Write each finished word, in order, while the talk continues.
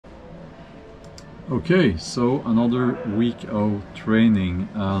Okay, so another week of training,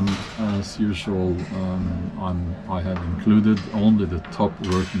 and as usual I have included only the top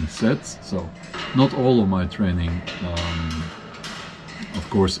working sets, so not all of my training of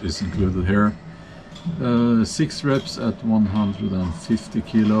course is included here. 6 reps at 150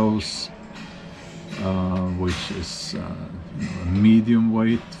 kilos, which is a medium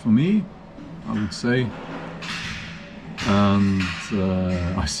weight for me, I would say. And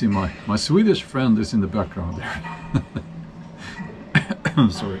I see my Swedish friend is in the background there. I'm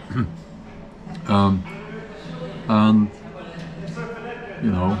sorry. And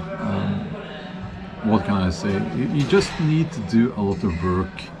you know, what can I say? You just need to do a lot of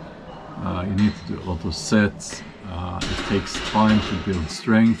work. You need to do a lot of sets. It takes time to build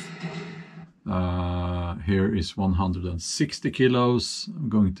strength. Here is 160 kilos. I'm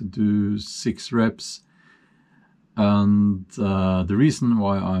going to do 6 reps. And the reason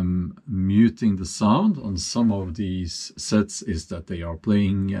why I'm muting the sound on some of these sets is that they are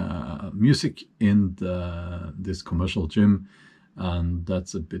playing music in this commercial gym, and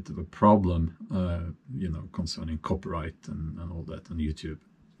that's a bit of a problem, you know, concerning copyright and all that on YouTube.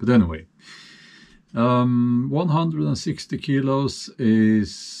 But anyway, 160 kilos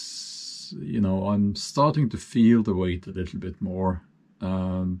is, you know, I'm starting to feel the weight a little bit more.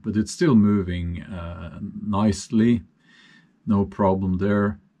 But it's still moving nicely, no problem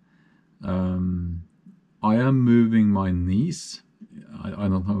there. I am moving my knees. I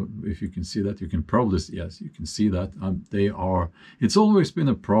don't know if you can see that. You can probably, yes, you can see that. They are, it's always been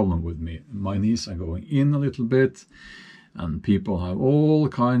a problem with me. My knees are going in a little bit, and people have all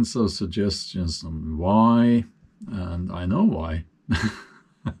kinds of suggestions on why, and I know why.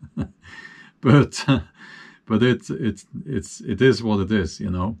 But it is what it is, you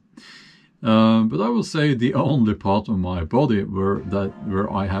know. But I will say the only part of my body where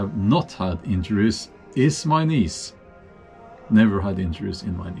I have not had injuries is my knees. Never had injuries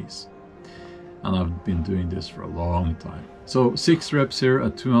in my knees, and I've been doing this for a long time. So 6 reps here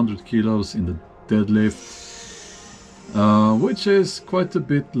at 200 kilos in the deadlift, which is quite a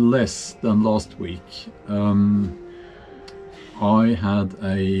bit less than last week. I had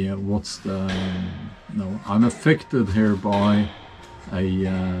a, what's the, no, I'm affected here by a,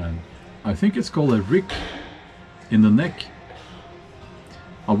 I think it's called a rick in the neck.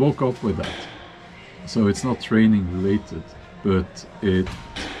 I woke up with that. So it's not training related, but it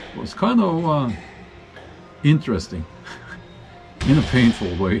was kind of interesting in a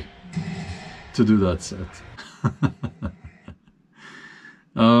painful way to do that set.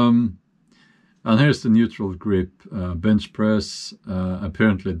 And here's the neutral grip bench press.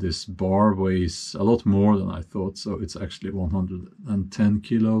 Apparently this bar weighs a lot more than I thought, so it's actually 110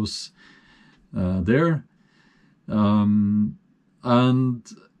 kilos there. And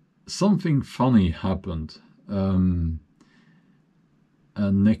something funny happened.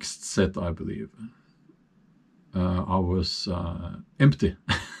 Next set, I believe. I was empty.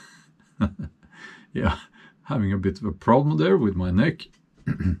 Yeah, having a bit of a problem there with my neck.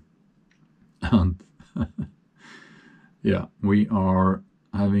 And yeah, we are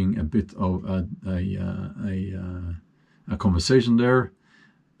having a bit of a conversation there.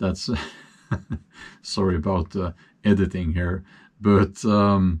 That's sorry about editing here, but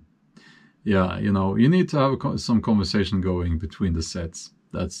yeah, you know, you need to have some conversation going between the sets.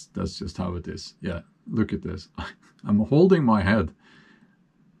 That's just how it is. Yeah, look at this. I'm holding my head,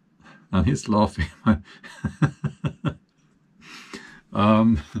 and he's laughing.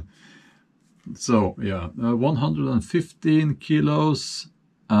 So yeah, 115 kilos,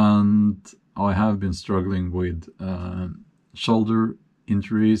 and I have been struggling with shoulder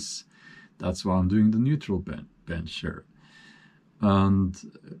injuries. That's why I'm doing the neutral bench here. And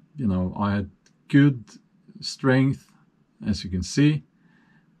you know, I had good strength, as you can see,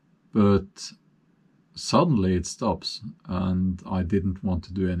 but suddenly it stops, and I didn't want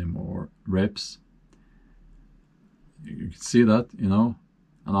to do any more reps. You can see that, you know.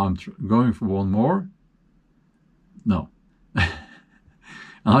 And I'm going for one more. No. And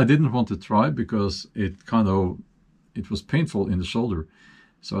I didn't want to try because it was painful in the shoulder.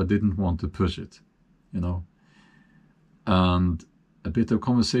 So I didn't want to push it, you know. And a bit of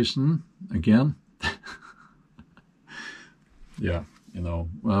conversation again. Yeah, you know.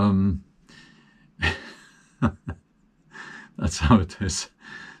 That's how it is.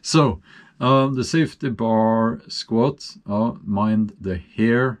 So, the safety bar squat, mind the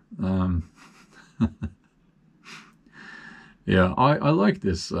hair. Yeah, I like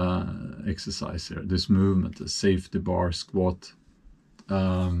this exercise here, this movement, the safety bar squat.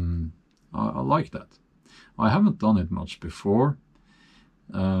 I like that. I haven't done it much before,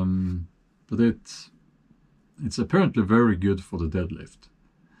 but but it's apparently very good for the deadlift,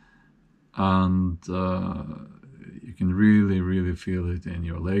 and you can really feel it in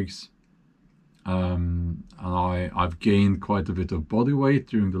your legs. And I've gained quite a bit of body weight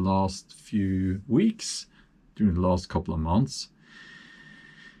during the last few weeks, during the last couple of months,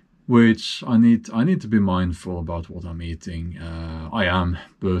 which I need to be mindful about what I'm eating. I am,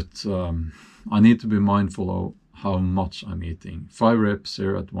 but I need to be mindful of how much I'm eating. 5 reps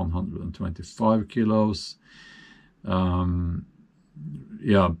here at 125 kilos.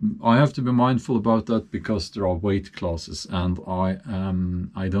 Yeah, I have to be mindful about that because there are weight classes, and I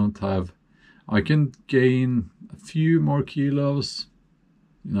can gain a few more kilos,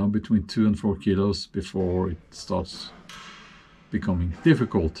 you know, between 2 and 4 kilos before it starts becoming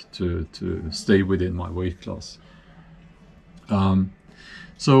difficult to stay within my weight class.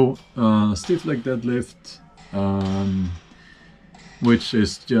 So stiff leg deadlift, which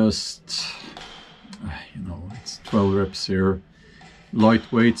is just, you know, it's 12 reps here,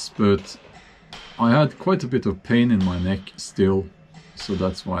 light weights, but I had quite a bit of pain in my neck still, so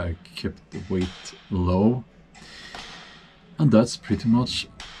that's why I kept the weight low. And that's pretty much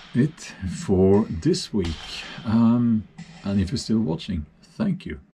it for this week. And if you're still watching, thank you.